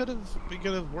see, we could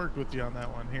have worked with you on that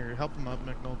one. Here, help him up,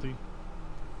 McNulty.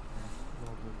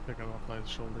 We'll pick him up by his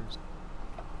shoulders.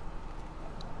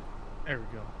 There we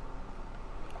go.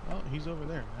 Oh, he's over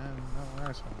there. Not where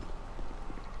I saw him.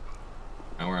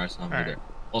 Not where I saw him All either. right.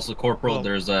 Also, Corporal, Well,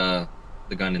 there's the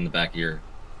gun in the back of your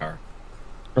car.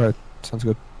 Alright, sounds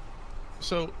good.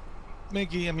 So,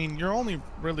 Mickey, I mean, you're only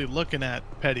really looking at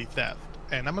petty theft,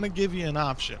 and I'm gonna give you an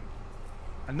option.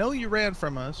 I know you ran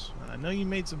from us, and I know you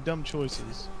made some dumb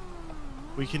choices.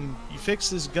 You fix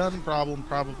this gun problem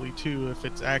probably too if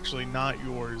it's actually not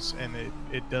yours and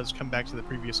it does come back to the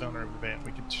previous owner of the van.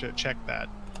 We can check that.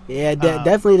 Yeah,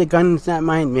 definitely the gun's not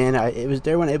mine, man. It was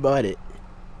there when I bought it.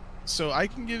 So I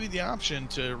can give you the option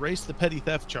to erase the petty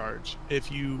theft charge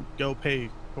if you go pay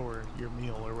for your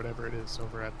meal or whatever it is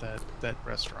over at that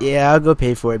restaurant. Yeah, I'll go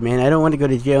pay for it, man. I don't want to go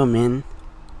to jail, man.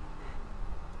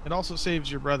 It also saves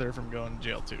your brother from going to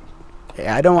jail too.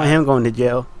 Yeah, I don't want him going to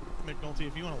jail. McNulty,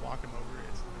 if you want to walk him over,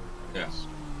 Yes.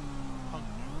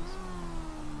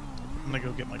 I'm gonna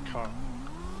go get my car.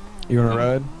 You wanna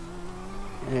ride?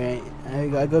 Alright,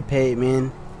 I go pay it,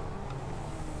 man.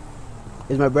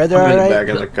 Is my brother I'm in the alright?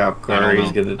 back of the cop car. I don't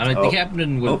He's know. gonna. I mean, oh. the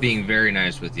captain was being very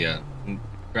nice with you,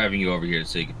 driving you over here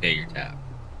so you could pay your tab.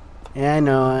 Yeah, I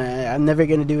know. I'm never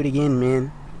gonna do it again,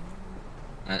 man.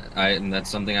 And that's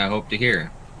something I hope to hear.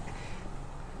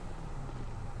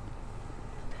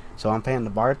 So I'm paying the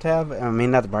bar tab. I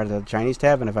mean, not the bar, the Chinese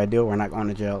tab. And if I do it, we're not going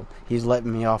to jail. He's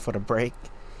letting me off with a break.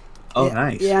 Oh, yeah,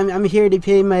 nice. Yeah, I'm here to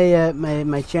pay my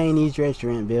my Chinese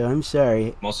restaurant bill. I'm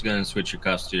sorry. I'm also going to switch your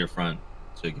cuffs to your front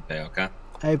so you can pay, okay?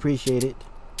 I appreciate it.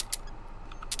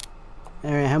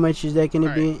 All right, how much is that going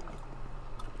to be?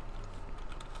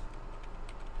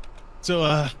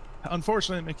 So,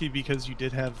 unfortunately, Mickey, because you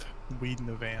did have weed in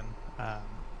the van,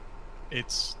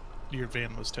 your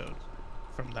van was towed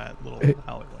from that little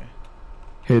alleyway.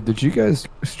 Hey, did you guys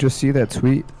just see that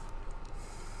tweet?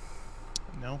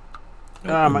 No.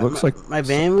 It looks like my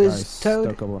van some was guy towed.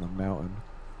 stuck up on a mountain.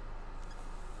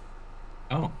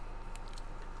 Oh.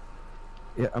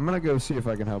 Yeah, I'm gonna go see if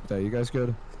I can help that. You guys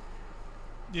good?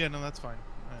 Yeah, no, that's fine.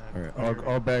 All right,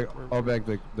 I'll bag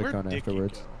the where'd gun Dicky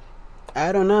afterwards. go?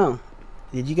 I don't know.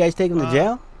 Did you guys take him to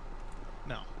jail?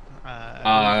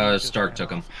 No. Stark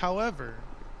took him. Off. However,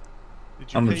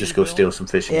 did you I'm gonna pay just your go bill? steal some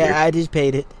fishing Yeah, gear. I just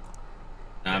paid it.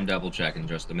 I'm double checking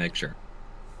just to make sure.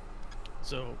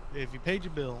 So if you paid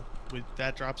your bill,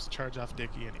 that drops the charge off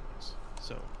Dicky anyways.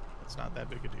 So it's not that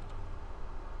big a deal.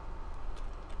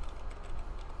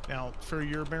 Now for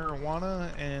your marijuana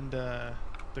and the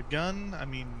gun, I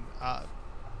mean, I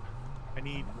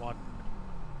need water.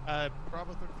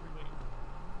 Bravo 33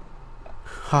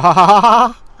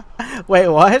 Wait,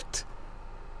 what?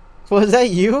 Was that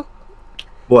you?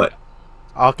 What?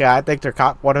 Okay, I think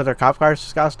one of their cop cars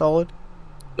just got stolen.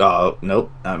 Oh,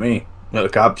 nope, not me. No, the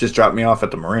cop just dropped me off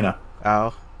at the marina.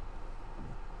 Oh.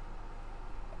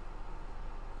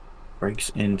 Breaks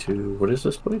into, what is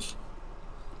this place?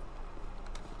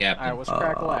 Captain. I was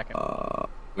crack-a-lacking.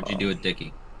 What'd you do with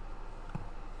Dicky?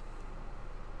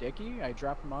 Dicky, I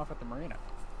dropped him off at the marina.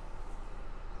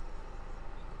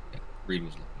 Reed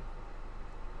was looking.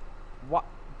 What?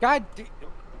 God,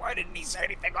 why didn't he say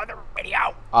anything on the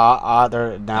radio?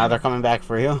 They're coming back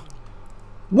for you.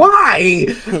 Why?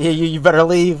 you better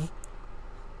leave.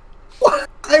 What?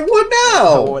 What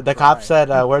now? The cop said,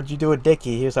 "What'd you do with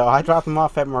Dicky?" He was like, "I dropped him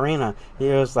off at Marina." He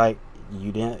was like,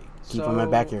 "You didn't keep him in the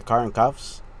back of your car in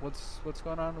cuffs?" What's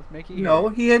going on with Mickey? No,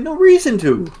 he had no reason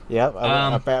to. Yep. He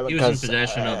was in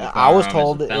possession of the I was firearm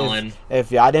told as a felon.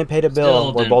 if I didn't pay the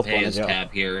bill, we're both going to his jail.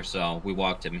 tab here, so we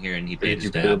walked him here and he paid Did his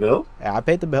you tab. pay the bill? Yeah, I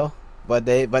paid the bill, but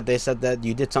they said that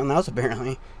you did something else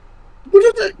apparently. What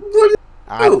did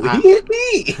that? He hit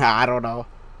me. I don't know.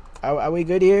 Are we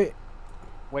good here?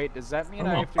 Wait, does that mean I don't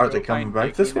I know. have to Are go they coming find back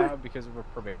Dicky this way? now because of a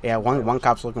probation? Yeah, one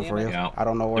cop's looking for you. Yeah. I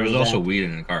don't know where There was he's also at. weed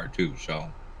in the car too,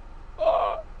 so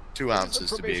 2 ounces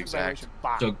to be exact.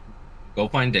 so go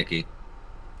find Dicky.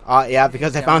 Yeah,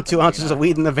 because they found 2 ounces of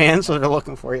weed in the van, so they're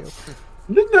looking for you.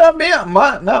 Not me,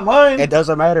 not mine. It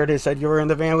doesn't matter. They said you were in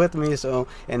the van with me, so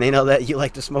and they know that you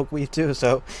like to smoke weed too.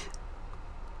 So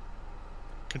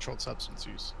controlled substance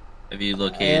use. Have you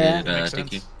located Makes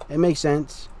Dicky? sense. it makes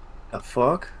sense. The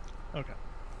fuck? Okay.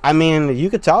 I mean, you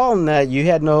could tell him that you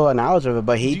had no knowledge of it,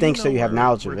 but he Do thinks know that you have where-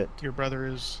 knowledge where of it. Your brother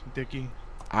is Dicky.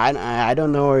 I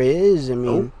don't know where he is. I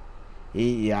mean,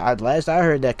 Nope. last I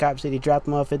heard, that cop said he dropped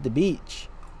him off at the beach.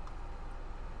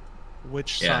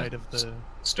 Which Yeah. side of the?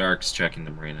 Stark's checking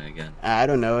the marina again. I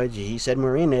don't know. He said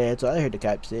Marina. That's all I heard the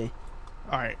cop say.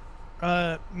 All right,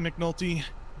 McNulty,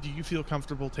 do you feel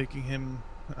comfortable taking him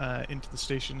into the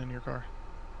station in your car?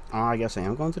 Oh, I guess I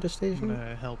am going to the I'm station.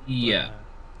 gonna help. Yeah.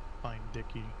 Find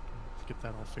Dicky and get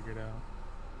that all figured out.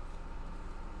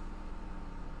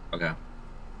 Okay.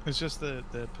 It's just the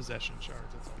possession charge.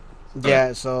 That's all.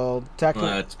 Yeah. So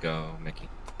technically, Let's go, Mickey.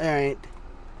 all right.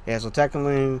 Yeah. So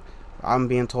technically, I'm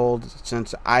being told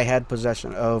since I had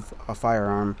possession of a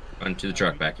firearm Run to the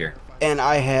truck back here. and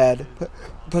I had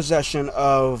possession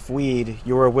of weed,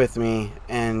 you were with me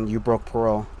and you broke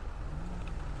parole.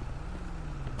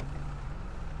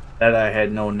 That I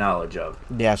had no knowledge of.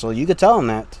 Yeah, so you could tell them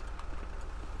that.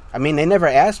 I mean, they never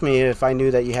asked me if I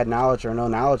knew that you had knowledge or no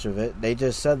knowledge of it. They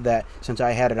just said that since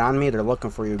I had it on me, they're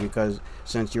looking for you because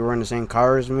since you were in the same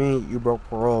car as me, you broke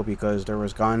parole because there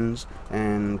was guns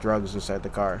and drugs inside the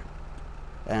car.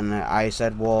 And I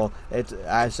said, well,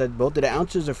 I said both of the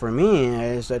ounces are for me.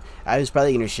 I said I was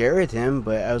probably gonna share with him,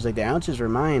 but I was like the ounces were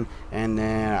mine. And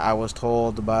then I was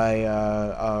told by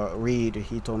Reed.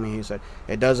 He told me, he said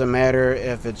it doesn't matter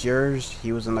if it's yours.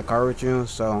 He was in the car with you,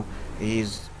 so he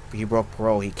broke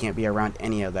parole. He can't be around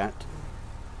any of that.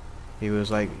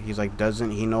 He's like,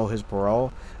 doesn't he know his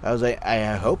parole? I was like,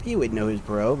 I hope he would know his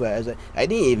parole, but I was like, I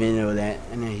didn't even know that.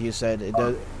 And then he said it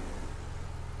does.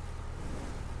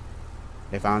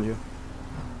 They found you?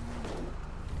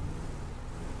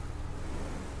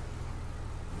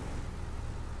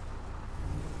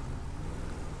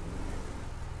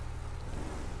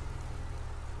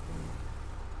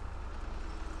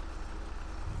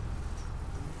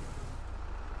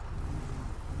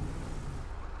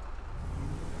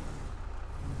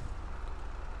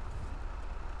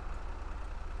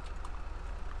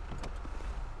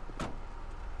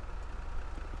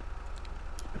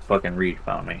 Fucking Reed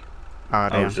found me. Oh, I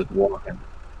damn. was just walking.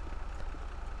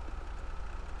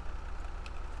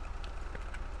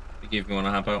 If you want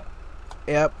to hop out.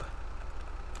 Yep.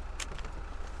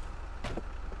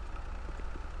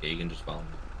 Yeah, you can just follow me.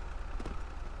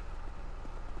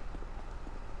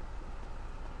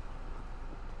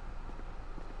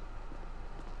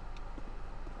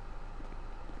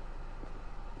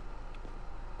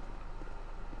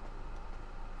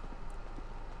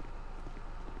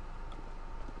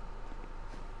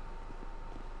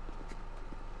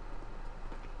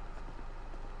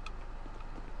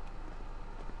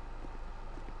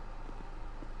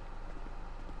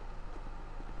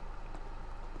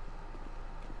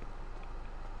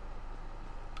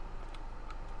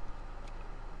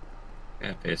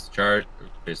 Yeah, face the chart,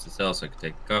 face the cell so I can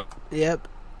take the code. Yep.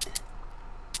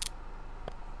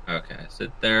 Okay,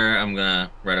 sit there. I'm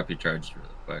gonna write up your charges really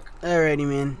quick. Alrighty,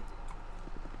 man.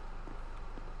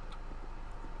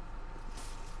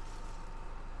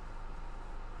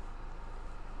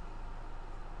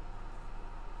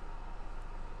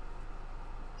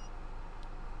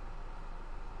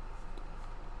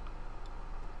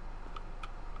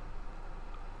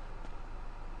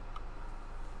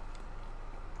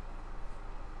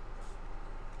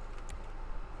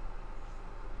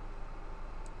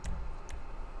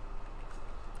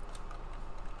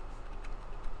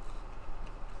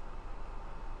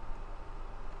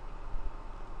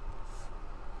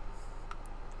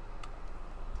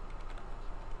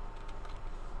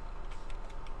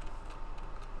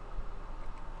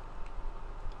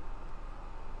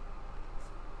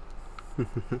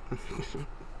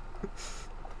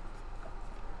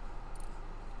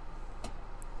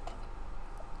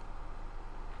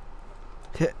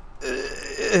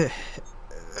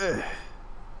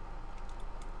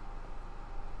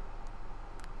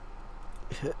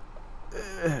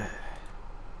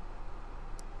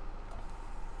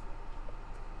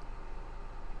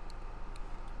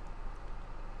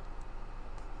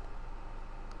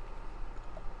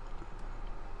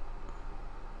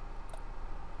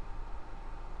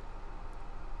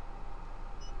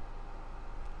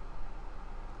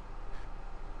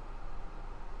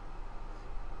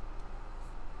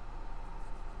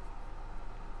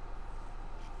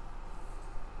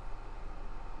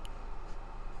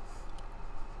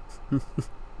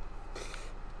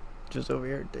 Just over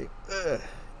here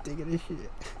taking a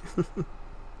shit.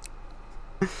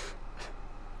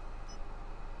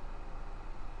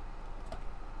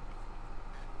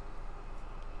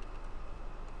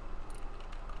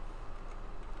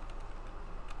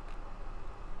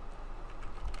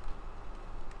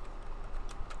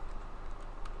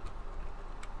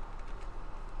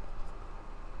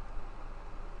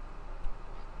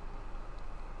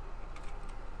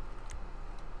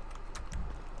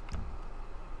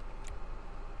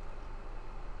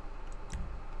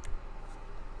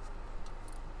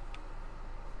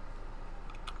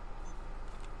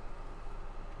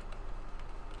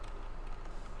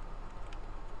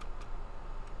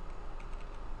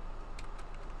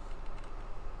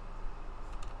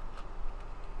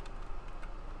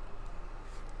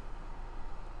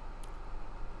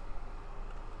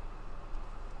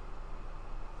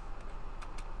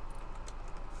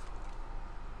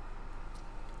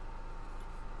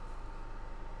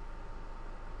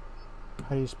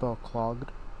 How do you spell clogged?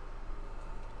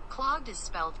 Clogged is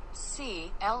spelled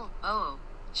C-L-O-G-G-E-D.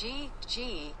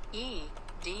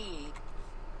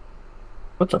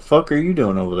 What the fuck are you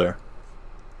doing over there?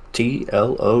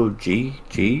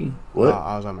 T-L-O-G-G? What?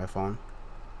 I was on my phone.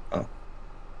 Oh.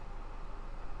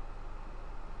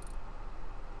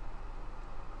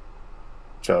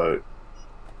 So...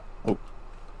 Oh.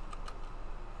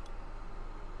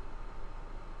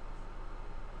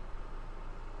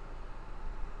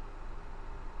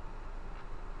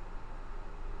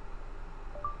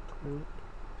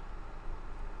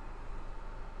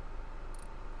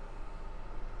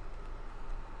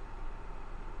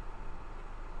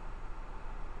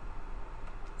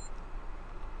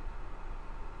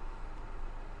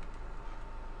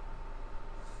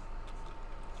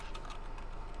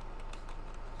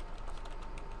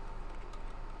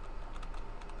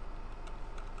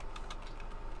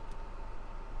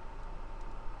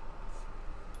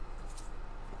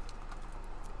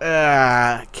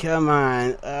 Come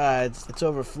on. It's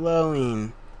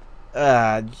overflowing.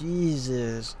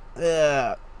 Jesus.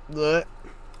 Look.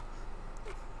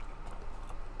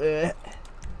 Where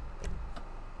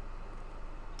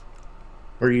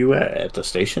are you at the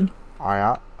station?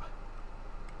 With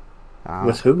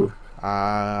who?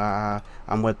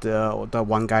 I'm with the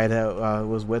one guy that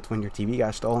was with when your TV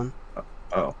got stolen.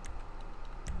 Oh.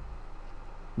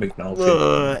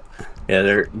 McNulty. Yeah,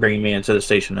 they're bringing me into the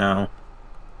station now.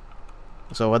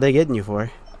 So what are they getting you for?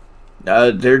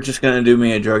 They're just gonna do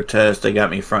me a drug test. They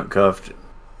got me front cuffed,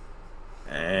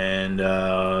 and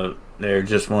they're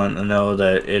just wanting to know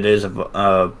that it is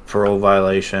a parole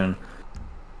violation.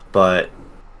 But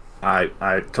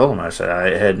I told him, I said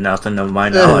I had nothing of my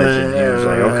knowledge, and he was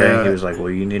like, okay. He was like, well,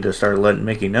 you need to start letting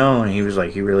Mickey know, and he was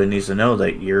like, he really needs to know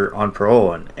that you're on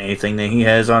parole, and anything that he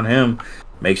has on him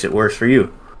makes it worse for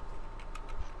you.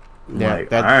 Yeah,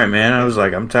 like, all right, man. I was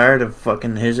like, I'm tired of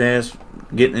fucking his ass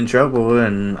getting in trouble,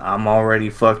 and I'm already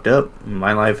fucked up.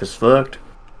 My life is fucked.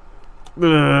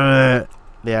 Yeah,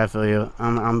 I feel you.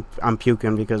 I'm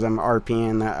puking because I'm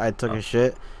RPing that I took a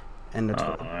shit, and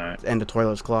the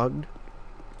toilet's clogged.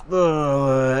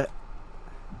 Ugh.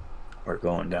 We're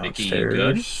going Mickey, you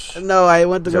good? downstairs. No, I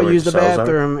went to Is that go where use the the cells are?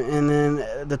 bathroom, and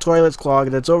then the toilet's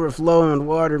clogged. It's overflowing with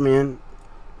water, man.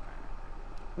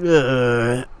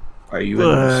 Ugh. Are you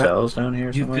in the cells down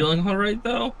here You somewhere? feeling all right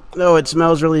though? No, it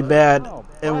smells really bad,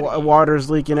 and water's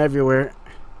leaking everywhere.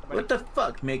 What the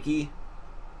fuck, Mickey?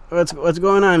 What's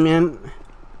going on, man?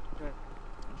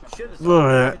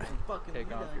 Ugh.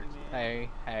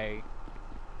 Hey.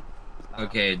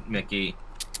 Okay, Mickey.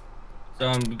 So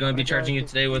I'm going to be charging you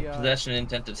today with possession and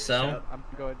intent to sell. I'm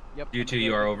good. Yep. Due to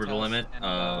you are over the limit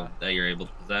that you're able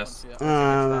to possess.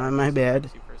 My bad.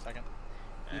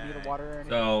 You need a water or anything?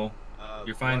 So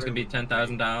your fine's gonna be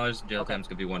 $10,000. Jail time's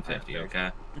gonna be $150.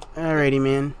 Okay. Alrighty,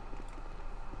 man.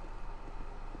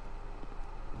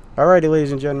 Alrighty,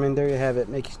 ladies and gentlemen, there you have it.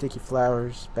 Micky Sticky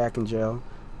Flowers back in jail.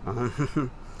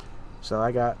 So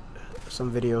I got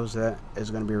some videos that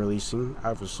is going to be releasing.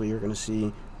 Obviously, you're going to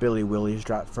see Billy Willie's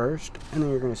drop first, and then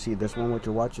you're going to see this one, which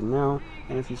you're watching now.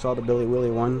 And if you saw the Billy Willie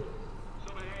one,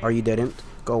 or you didn't,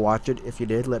 go watch it. If you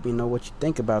did, let me know what you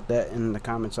think about that in the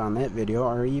comments on that video,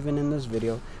 or even in this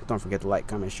video. Don't forget to like,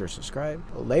 comment, share, subscribe.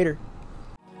 Later.